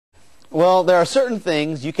Well, there are certain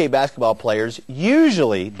things UK basketball players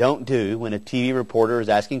usually don't do when a TV reporter is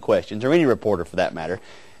asking questions, or any reporter for that matter.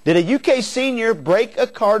 Did a UK senior break a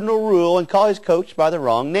cardinal rule and call his coach by the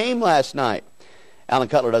wrong name last night? Alan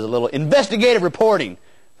Cutler does a little investigative reporting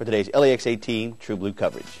for today's LAX 18 True Blue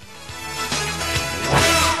coverage.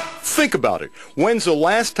 Think about it. When's the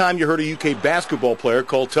last time you heard a UK basketball player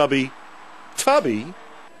call Tubby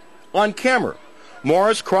on camera?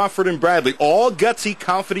 Morris, Crawford, and Bradley, all gutsy,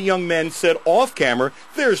 confident young men, said off camera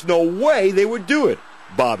there's no way they would do it.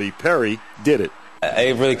 Bobby Perry did it.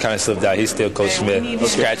 It really kind of slipped out. He's still Coach Smith.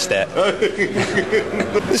 Scratch that.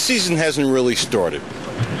 The season hasn't really started.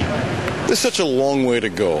 There's such a long way to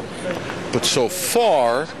go. But so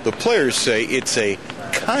far, the players say it's a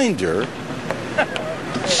kinder,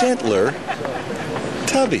 gentler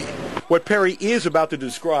Tubby. What Perry is about to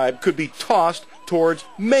describe could be tossed towards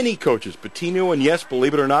many coaches. Patino and, yes,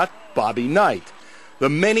 believe it or not, Bobby Knight. The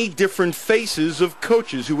many different faces of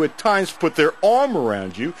coaches who at times put their arm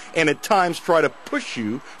around you and at times try to push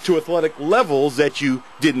you to athletic levels that you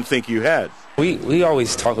didn't think you had. We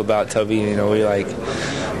always talk about Tubby, we're like,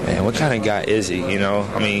 man, what kind of guy is he,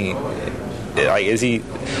 I mean, like, is he,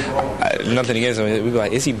 nothing against him, we be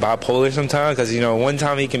like, is he bipolar sometimes? Because, one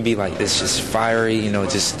time he can be like this, just fiery,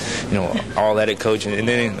 all that at coaching. And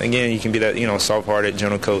then, again, you can be that, soft-hearted,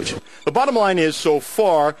 gentle coach. The bottom line is, so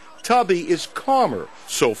far, Tubby is calmer.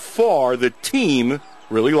 So far, the team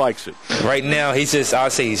really likes it. Right now, I'd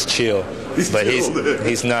say he's chill. He's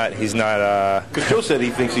not. Because Joe said he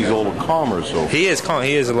thinks he's a little calmer, so. He is calm.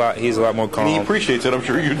 He's a lot more calm. And he appreciates it. I'm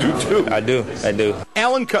sure you do, too. I do.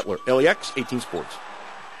 Alan Cutler, LAX 18 Sports.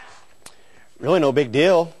 Really no big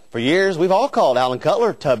deal. For years, we've all called Alan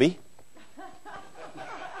Cutler Tubby.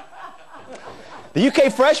 The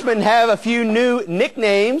UK freshmen have a few new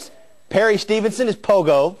nicknames. Perry Stevenson is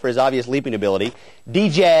Pogo for his obvious leaping ability.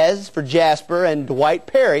 D-Jazz for Jasper, and Dwight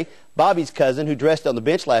Perry, Bobby's cousin, who dressed on the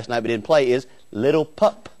bench last night but didn't play, is Little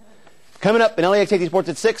Pup. Coming up in LAX 18 Sports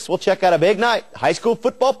at 6, we'll check out a big night. High school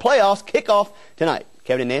football playoffs kickoff tonight.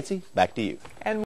 Kevin and Nancy, back to you.